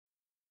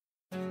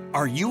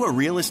Are you a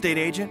real estate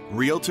agent,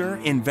 realtor,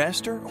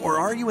 investor, or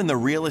are you in the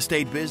real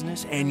estate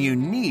business and you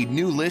need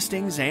new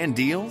listings and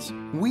deals?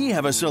 We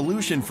have a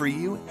solution for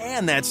you,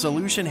 and that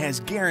solution has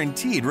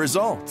guaranteed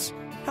results.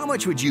 How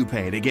much would you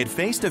pay to get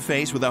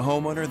face-to-face with a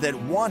homeowner that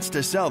wants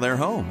to sell their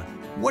home?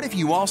 What if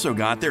you also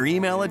got their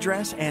email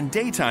address and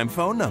daytime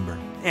phone number?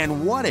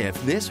 And what if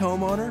this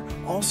homeowner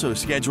also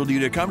scheduled you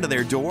to come to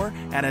their door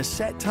at a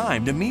set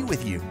time to meet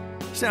with you?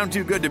 Sound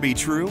too good to be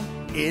true?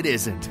 It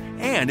isn't.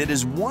 And it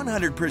is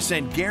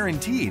 100%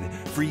 guaranteed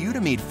for you to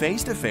meet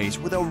face-to-face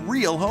with a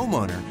real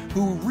homeowner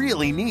who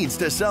really needs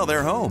to sell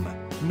their home.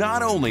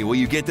 Not only will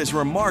you get this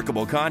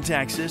remarkable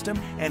contact system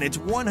and its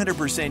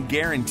 100%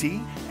 guarantee,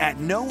 at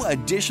no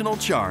additional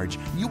charge,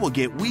 you will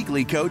get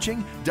weekly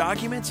coaching,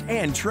 documents,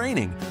 and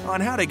training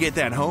on how to get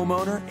that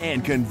homeowner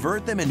and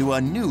convert them into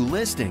a new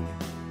listing.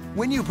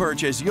 When you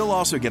purchase, you'll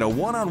also get a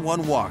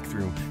one-on-one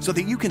walkthrough so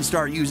that you can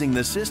start using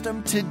the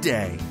system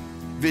today.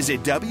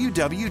 Visit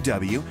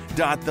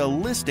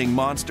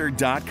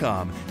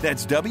www.thelistingmonster.com.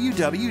 That's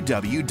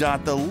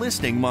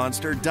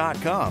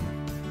www.thelistingmonster.com.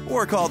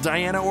 Or call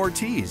Diana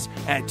Ortiz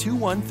at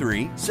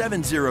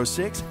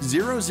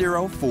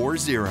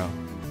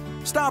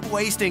 213-706-0040. Stop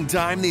wasting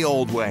time the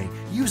old way.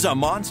 Use a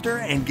monster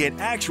and get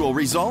actual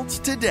results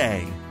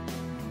today.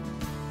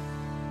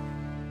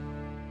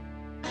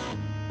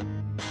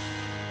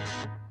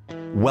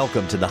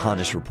 Welcome to the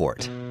lee-honish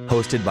Report,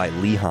 hosted by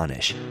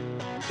lee-honish.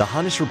 The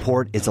lee-honish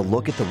Report is a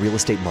look at the real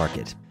estate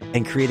market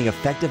and creating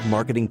effective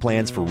marketing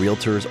plans for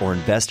realtors or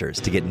investors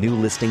to get new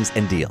listings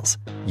and deals.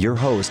 Your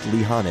host,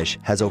 lee-honish,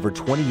 has over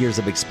 20 years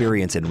of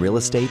experience in real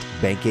estate,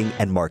 banking,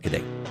 and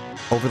marketing.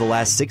 Over the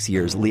last 6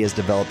 years, Lee has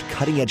developed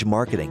cutting-edge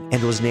marketing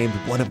and was named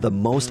one of the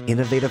most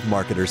innovative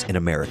marketers in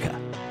America.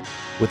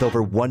 With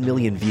over 1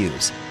 million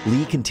views,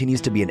 Lee continues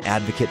to be an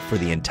advocate for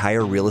the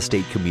entire real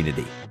estate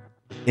community.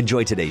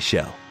 Enjoy today's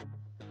show.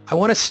 I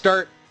want to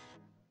start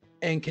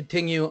and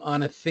continue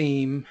on a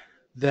theme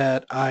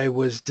that I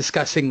was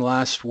discussing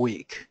last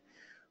week,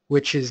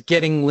 which is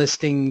getting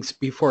listings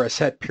before a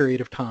set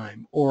period of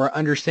time, or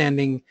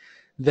understanding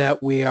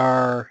that we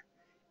are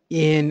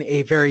in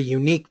a very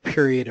unique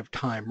period of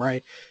time,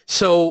 right?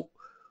 So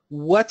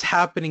what's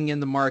happening in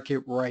the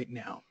market right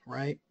now,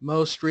 right?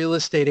 Most real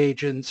estate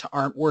agents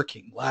aren't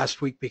working.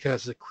 Last week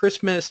because of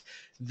Christmas,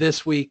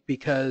 this week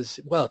because,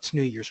 well, it's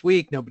New Year's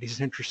week,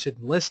 nobody's interested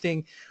in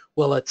listing.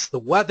 Well, it's the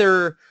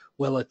weather,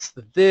 well, it's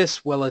the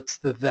this, well, it's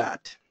the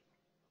that.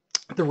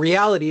 The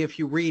reality, if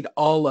you read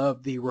all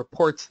of the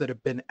reports that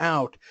have been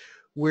out,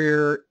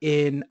 we're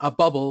in a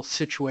bubble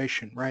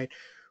situation, right?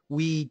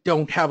 We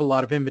don't have a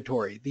lot of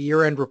inventory. The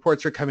year-end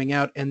reports are coming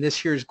out, and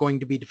this year is going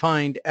to be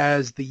defined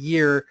as the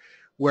year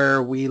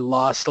where we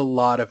lost a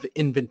lot of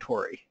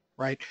inventory,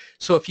 right?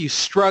 So if you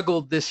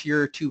struggled this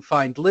year to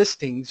find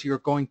listings, you're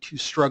going to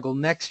struggle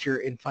next year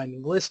in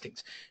finding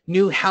listings.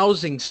 New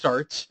housing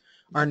starts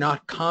are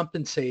not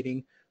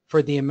compensating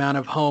for the amount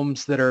of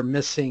homes that are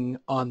missing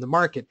on the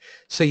market.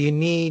 So you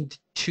need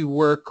to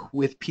work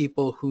with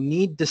people who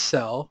need to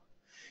sell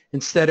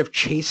instead of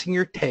chasing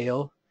your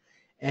tail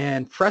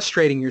and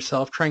frustrating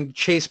yourself trying to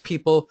chase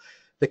people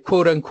that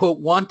quote unquote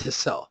want to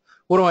sell.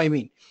 What do I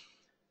mean?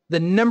 The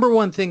number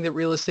one thing that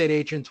real estate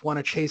agents want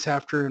to chase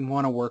after and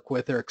want to work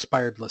with are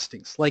expired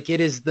listings. Like,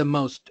 it is the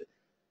most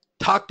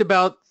talked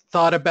about,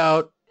 thought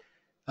about,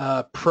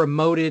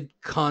 promoted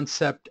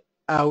concept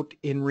out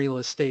in real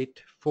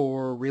estate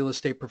for real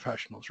estate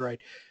professionals, right?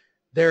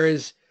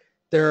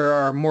 There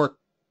are more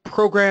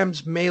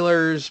programs,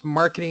 mailers,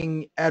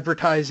 marketing,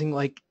 advertising,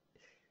 like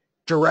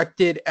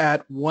directed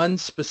at one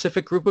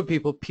specific group of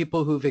people,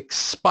 people who've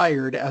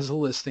expired as a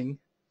listing,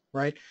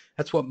 right?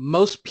 That's what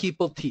most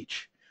people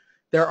teach.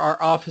 There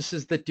are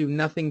offices that do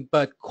nothing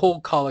but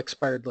cold call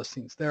expired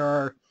listings. There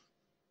are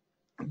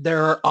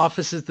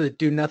offices that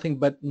do nothing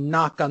but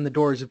knock on the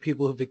doors of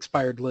people who've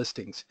expired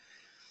listings.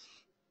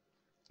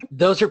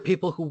 Those are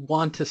people who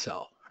want to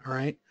sell, all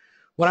right?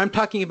 What I'm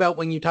talking about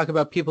when you talk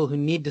about people who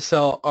need to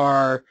sell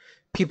are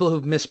people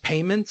who've missed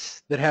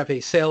payments that have a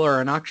sale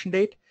or an auction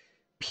date,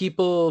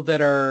 people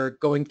that are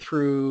going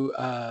through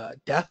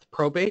death,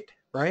 probate,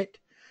 right?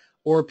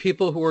 Or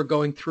people who are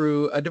going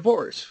through a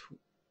divorce.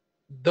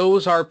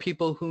 Those are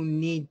people who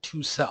need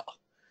to sell.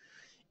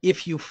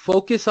 If you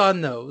focus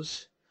on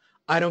those,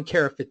 I don't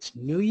care if it's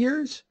New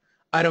Year's,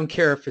 I don't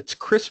care if it's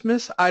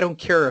Christmas, I don't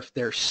care if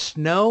there's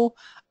snow,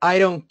 I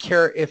don't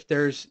care if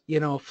there's,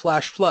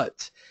 flash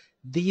floods.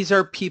 These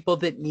are people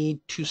that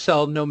need to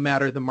sell no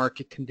matter the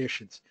market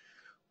conditions.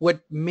 What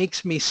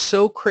makes me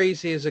so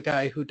crazy as a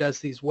guy who does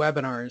these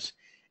webinars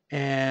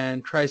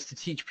and tries to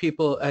teach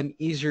people an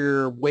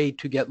easier way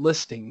to get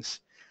listings,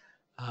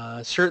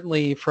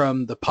 certainly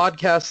from the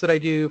podcasts that I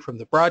do, from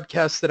the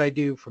broadcasts that I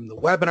do, from the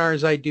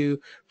webinars I do,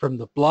 from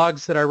the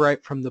blogs that I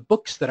write, from the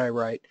books that I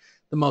write,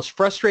 the most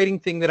frustrating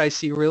thing that I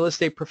see real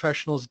estate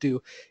professionals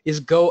do is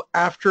go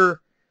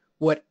after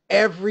what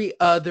every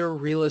other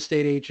real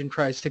estate agent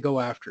tries to go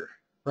after,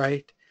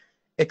 right?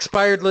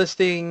 Expired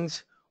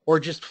listings or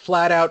just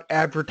flat out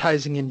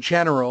advertising in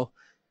general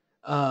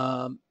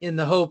in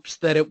the hopes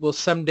that it will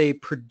someday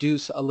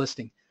produce a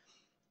listing.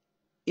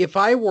 if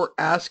I were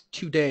asked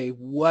today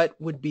what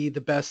would be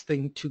the best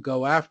thing to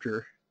go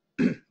after,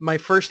 my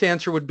first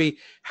answer would be,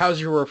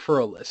 how's your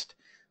referral list?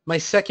 My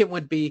second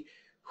would be,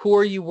 who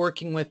are you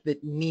working with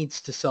that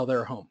needs to sell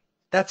their home?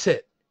 That's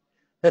it.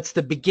 That's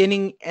the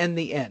beginning and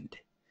the end.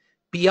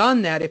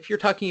 Beyond that, if you're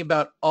talking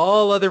about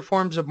all other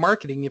forms of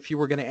marketing, if you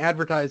were going to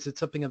advertise at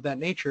something of that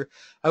nature,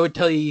 I would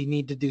tell you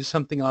need to do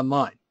something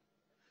online.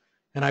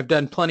 And I've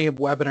done plenty of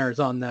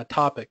webinars on that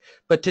topic.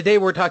 But today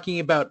we're talking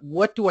about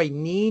what do I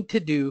need to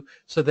do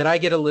so that I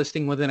get a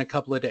listing within a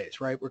couple of days,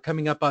 right? We're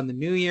coming up on the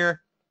new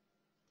year.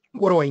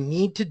 What do I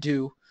need to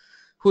do?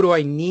 Who do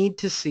I need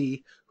to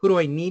see? Who do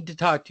I need to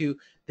talk to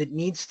that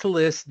needs to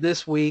list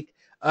this week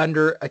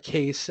under a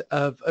case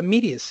of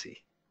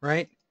immediacy,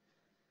 right?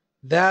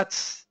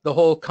 That's the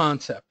whole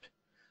concept.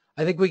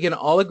 I think we can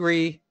all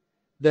agree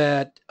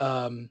that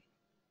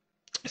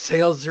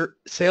sales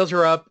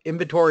are up,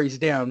 inventory's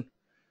down,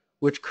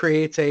 which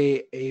creates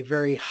a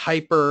very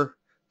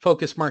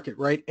hyper-focused market,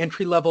 right?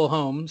 Entry-level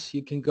homes,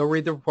 you can go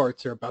read the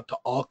reports, they're about to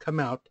all come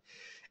out.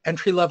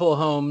 Entry-level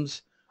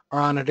homes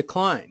are on a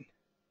decline.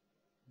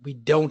 We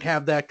don't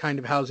have that kind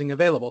of housing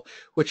available,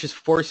 which is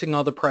forcing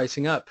all the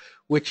pricing up,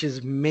 which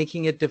is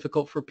making it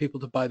difficult for people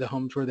to buy the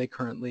homes where they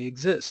currently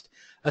exist,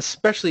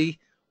 especially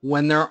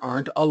when there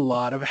aren't a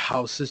lot of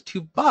houses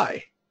to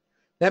buy.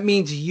 That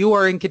means you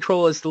are in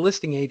control as the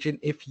listing agent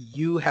if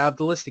you have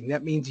the listing.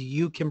 That means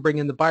you can bring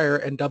in the buyer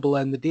and double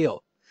end the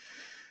deal.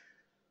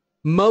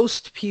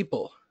 Most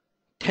people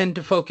tend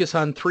to focus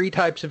on three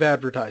types of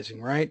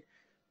advertising, right?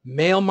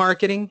 Mail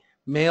marketing,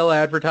 mail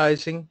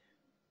advertising,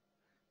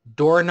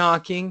 door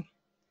knocking,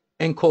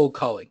 and cold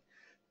calling.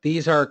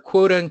 These are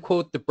quote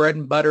unquote the bread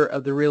and butter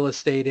of the real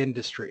estate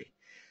industry.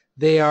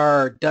 They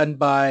are done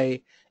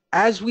by,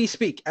 as we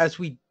speak, as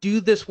we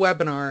do this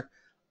webinar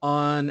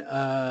on,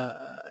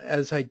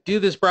 as I do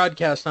this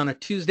broadcast on a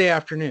Tuesday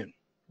afternoon,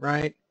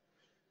 right?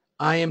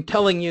 I am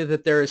telling you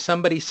that there is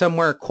somebody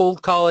somewhere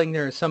cold calling,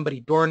 there is somebody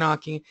door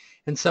knocking,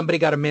 and somebody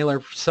got a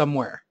mailer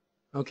somewhere,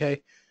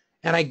 okay?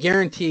 And I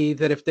guarantee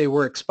that if they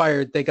were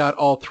expired, they got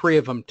all three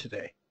of them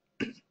today.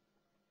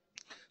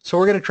 So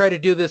we're going to try to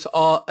do this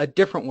all a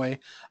different way.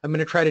 I'm going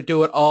to try to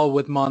do it all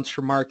with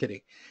monster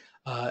marketing.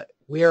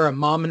 We are a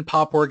mom and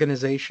pop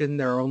organization.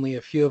 There are only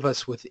a few of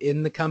us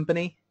within the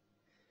company.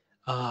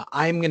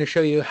 I'm going to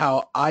show you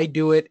how I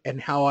do it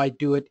and how I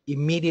do it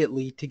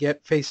immediately to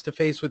get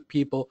face-to-face with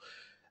people,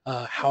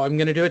 how I'm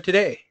going to do it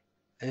today.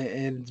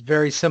 And it's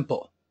very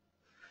simple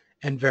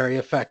and very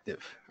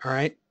effective, all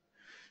right?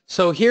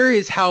 So here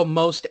is how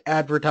most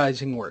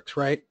advertising works,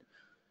 right?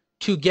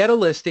 To get a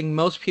listing,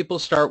 most people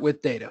start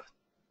with data.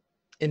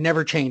 It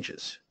never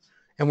changes.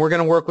 And we're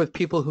going to work with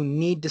people who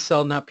need to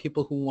sell, not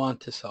people who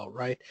want to sell,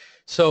 right?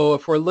 So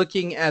if we're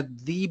looking at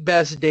the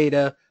best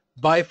data,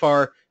 by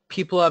far,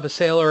 people who have a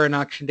sale or an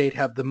auction date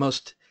have the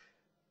most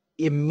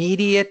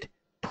immediate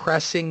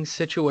pressing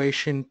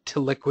situation to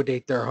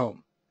liquidate their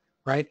home,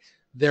 right?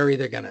 They're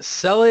either going to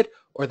sell it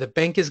or the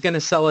bank is going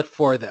to sell it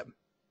for them.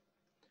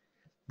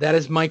 That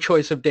is my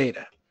choice of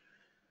data.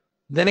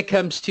 Then it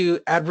comes to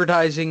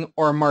advertising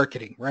or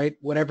marketing, right?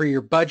 Whatever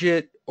your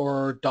budget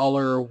or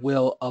dollar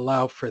will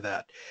allow for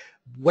that.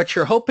 What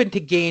you're hoping to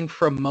gain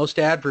from most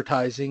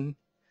advertising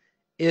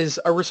is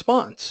a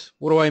response.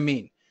 What do I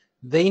mean?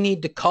 They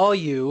need to call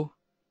you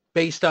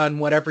based on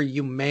whatever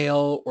you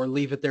mail or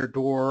leave at their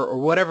door or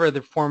whatever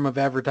the form of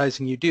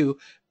advertising you do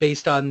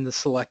based on the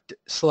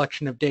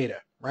selection of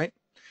data, right?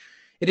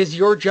 It is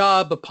your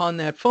job upon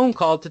that phone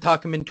call to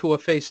talk them into a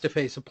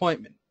face-to-face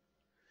appointment.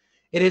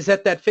 It is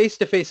at that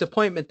face-to-face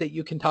appointment that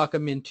you can talk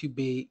them into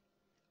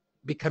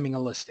becoming a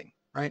listing,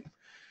 right?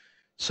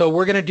 So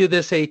we're going to do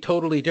this a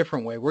totally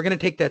different way. We're going to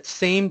take that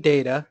same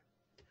data,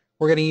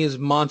 we're going to use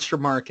monster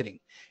marketing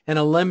and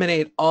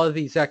eliminate all of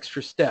these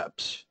extra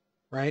steps,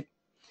 right?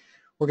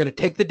 We're going to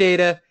take the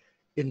data,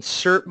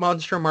 insert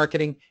monster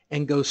marketing,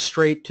 and go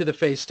straight to the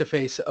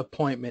face-to-face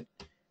appointment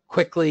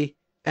quickly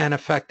and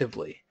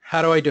effectively.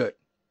 How do I do it?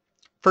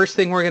 First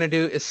thing we're going to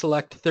do is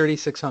select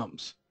 36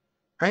 homes,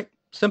 right?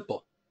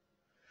 Simple.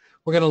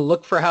 We're going to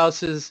look for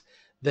houses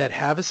that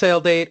have a sale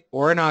date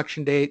or an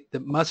auction date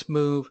that must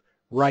move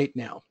right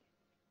now.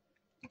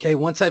 Okay,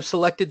 once I've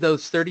selected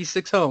those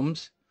 36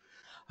 homes,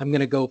 I'm going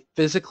to go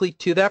physically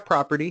to that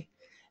property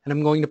and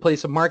I'm going to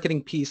place a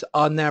marketing piece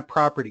on that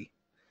property.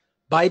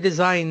 By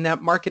design,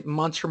 that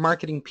monster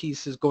marketing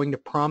piece is going to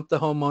prompt the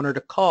homeowner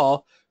to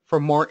call for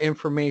more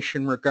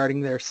information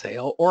regarding their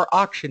sale or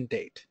auction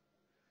date.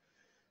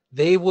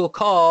 They will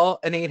call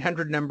an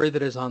 800 number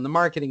that is on the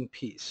marketing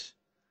piece.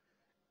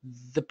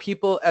 The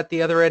people at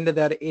the other end of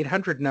that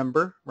 800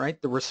 number,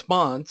 right, the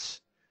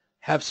response,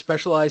 have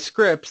specialized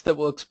scripts that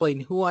will explain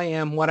who I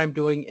am, what I'm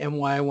doing, and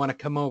why I want to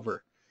come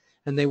over.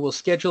 And they will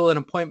schedule an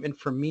appointment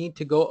for me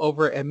to go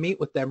over and meet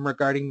with them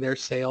regarding their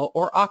sale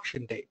or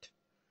auction date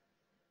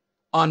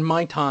on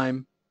my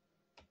time,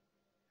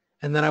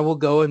 and then I will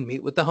go and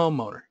meet with the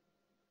homeowner.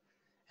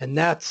 And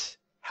that's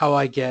how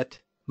I get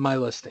my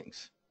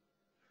listings.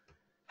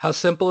 How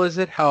simple is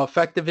it? How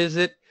effective is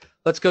it?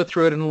 Let's go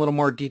through it in a little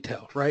more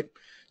detail, right?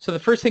 So the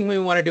first thing we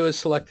want to do is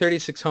select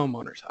 36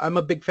 homeowners. I'm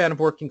a big fan of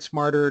working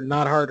smarter,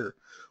 not harder.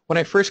 When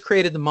I first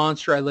created the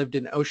monster, I lived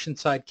in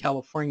Oceanside,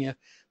 California.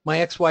 My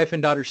ex-wife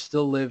and daughter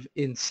still live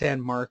in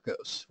San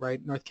Marcos, right?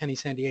 North County,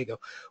 San Diego.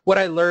 What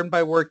I learned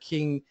by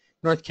working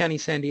North County,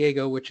 San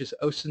Diego, which is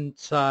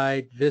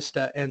Oceanside,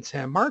 Vista, and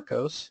San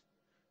Marcos,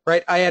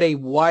 right? I had a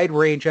wide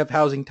range of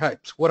housing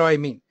types. What do I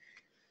mean?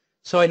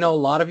 So I know a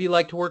lot of you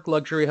like to work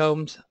luxury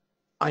homes.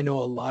 I know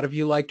a lot of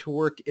you like to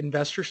work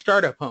investor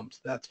startup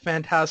homes. That's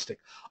fantastic.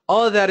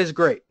 All of that is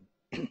great.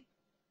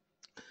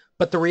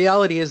 But the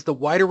reality is the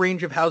wider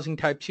range of housing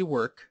types you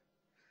work,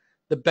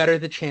 the better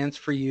the chance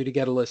for you to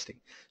get a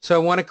listing. So I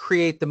want to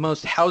create the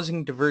most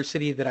housing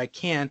diversity that I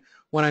can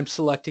when I'm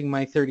selecting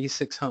my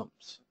 36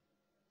 homes.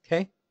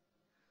 Okay?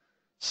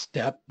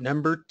 Step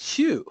number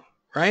 2,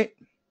 right?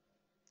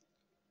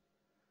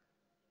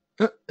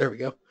 There we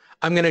go.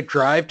 I'm going to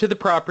drive to the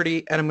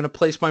property and I'm going to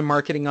place my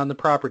marketing on the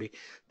property.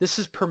 This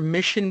is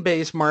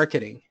permission-based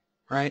marketing,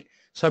 right?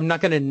 So I'm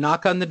not going to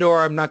knock on the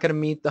door. I'm not going to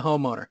meet the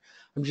homeowner.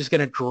 I'm just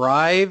going to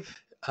drive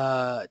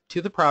to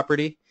the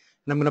property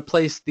and I'm going to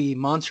place the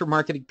monster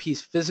marketing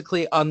piece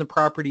physically on the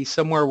property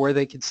somewhere where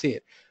they can see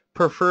it,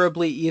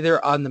 preferably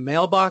either on the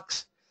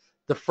mailbox,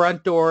 the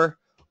front door,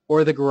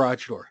 or the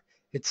garage door.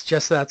 It's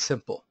just that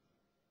simple.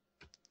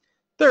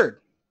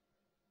 Third,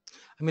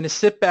 I'm going to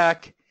sit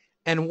back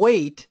and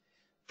wait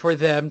for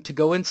them to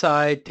go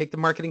inside, take the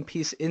marketing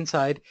piece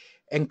inside,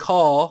 and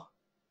call,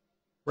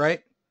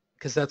 right?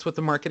 Because that's what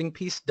the marketing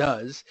piece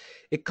does.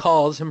 It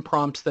calls and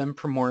prompts them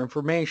for more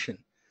information.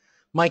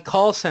 My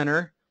call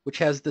center, which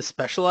has the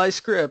specialized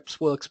scripts,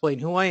 will explain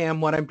who I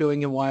am, what I'm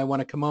doing, and why I want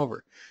to come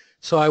over.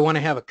 So I want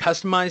to have a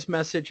customized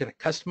message and a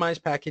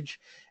customized package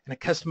and a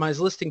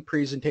customized listing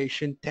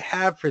presentation to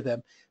have for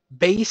them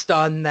based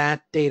on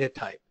that data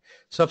type.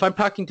 So if I'm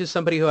talking to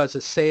somebody who has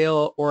a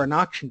sale or an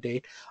auction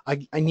date,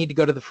 I need to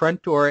go to the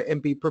front door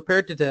and be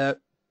prepared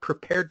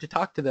to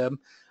talk to them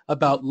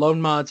about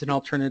loan mods and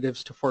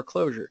alternatives to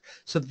foreclosure.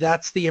 So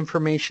that's the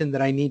information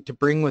that I need to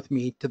bring with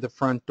me to the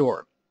front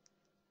door.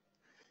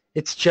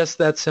 It's just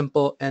that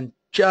simple and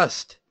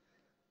just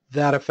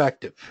that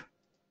effective.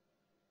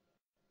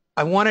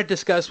 I want to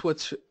discuss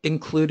what's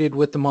included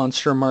with the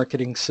Monster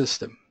marketing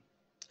system.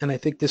 And I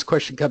think this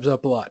question comes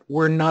up a lot.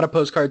 We're not a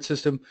postcard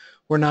system.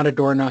 We're not a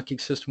door knocking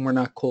system. We're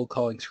not cold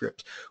calling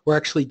scripts. We're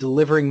actually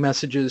delivering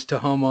messages to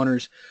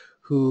homeowners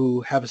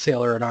who have a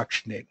sale or an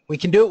auction date. We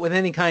can do it with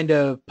any kind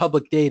of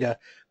public data,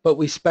 but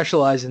we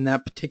specialize in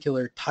that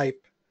particular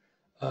type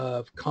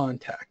of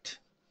contact.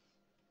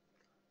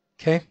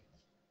 Okay?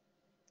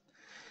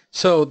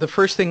 So the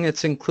first thing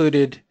that's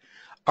included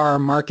are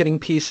marketing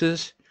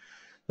pieces.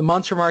 The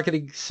Monster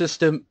marketing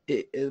system,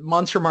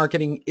 Monster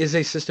marketing is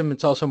a system.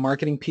 It's also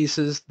marketing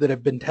pieces that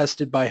have been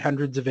tested by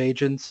hundreds of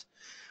agents.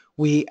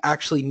 We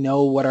actually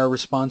know what our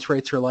response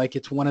rates are like.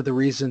 It's one of the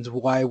reasons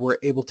why we're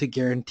able to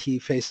guarantee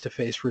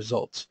face-to-face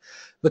results.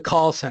 The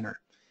call center.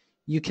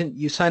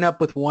 You sign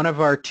up with one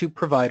of our 2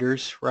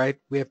 providers, right?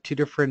 We have 2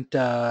 different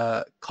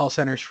call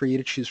centers for you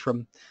to choose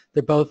from.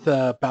 They're both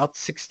about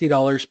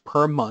 $60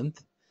 per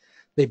month.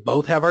 They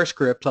both have our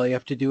script. All you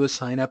have to do is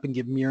sign up and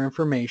give them your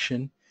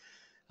information.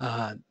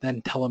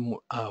 Then tell them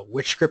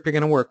which script you're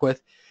going to work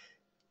with.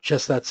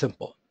 Just that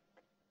simple.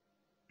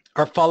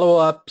 Our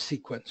follow-up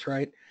sequence,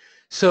 right?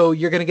 So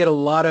you're going to get a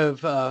lot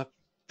of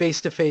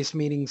face-to-face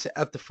meetings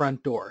at the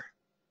front door,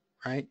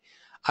 right?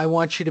 I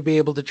want you to be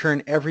able to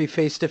turn every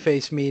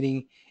face-to-face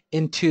meeting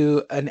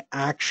into an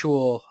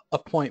actual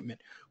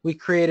appointment. We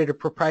created a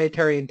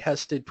proprietary and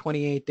tested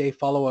 28-day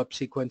follow-up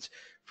sequence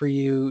for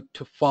you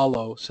to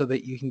follow so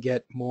that you can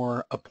get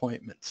more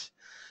appointments.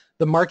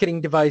 The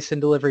marketing device and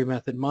delivery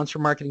method. Monster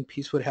marketing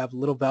piece would have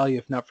little value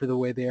if not for the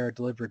way they are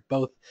delivered.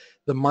 Both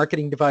the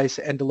marketing device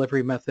and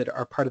delivery method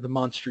are part of the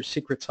Monster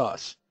secret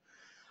sauce.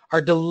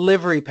 Our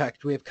delivery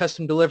package, we have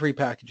custom delivery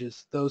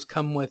packages. Those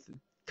come with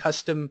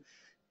custom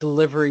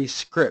delivery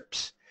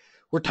scripts.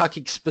 We're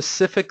talking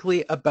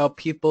specifically about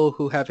people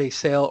who have a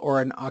sale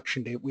or an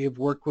auction date. We have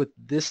worked with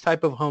this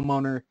type of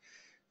homeowner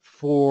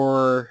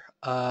for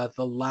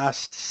the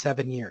last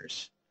 7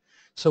 years.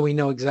 So we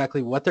know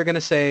exactly what they're going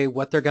to say,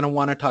 what they're going to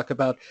want to talk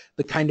about,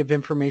 the kind of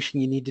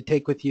information you need to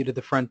take with you to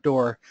the front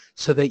door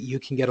so that you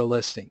can get a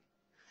listing.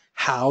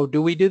 How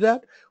do we do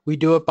that? We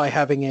do it by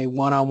having a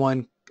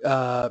one-on-one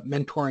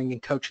mentoring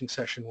and coaching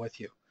session with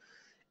you.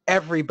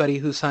 Everybody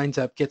who signs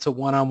up gets a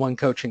one-on-one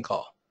coaching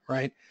call,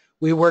 right?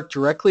 We work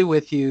directly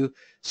with you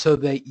so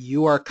that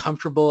you are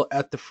comfortable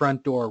at the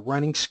front door,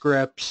 running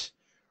scripts,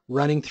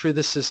 running through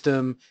the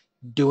system,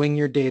 doing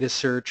your data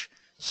search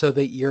so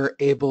that you're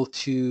able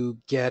to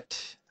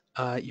get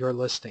your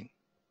listing.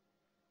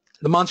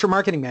 The Monster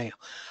Marketing Manual.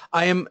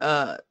 I'm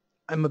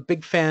a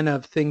big fan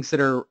of things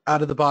that are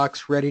out of the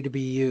box, ready to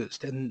be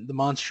used, and the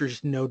Monster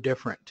is no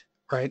different,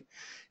 right?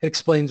 It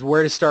explains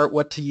where to start,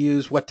 what to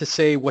use, what to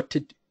say, what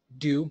to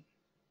do.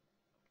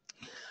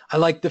 I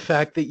like the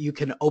fact that you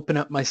can open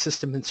up my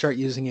system and start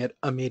using it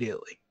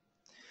immediately.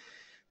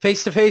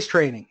 Face-to-face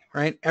training,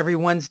 right? Every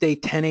Wednesday,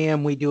 10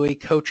 a.m., we do a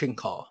coaching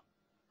call,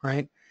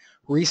 right?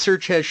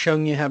 Research has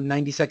shown you have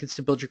 90 seconds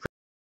to build your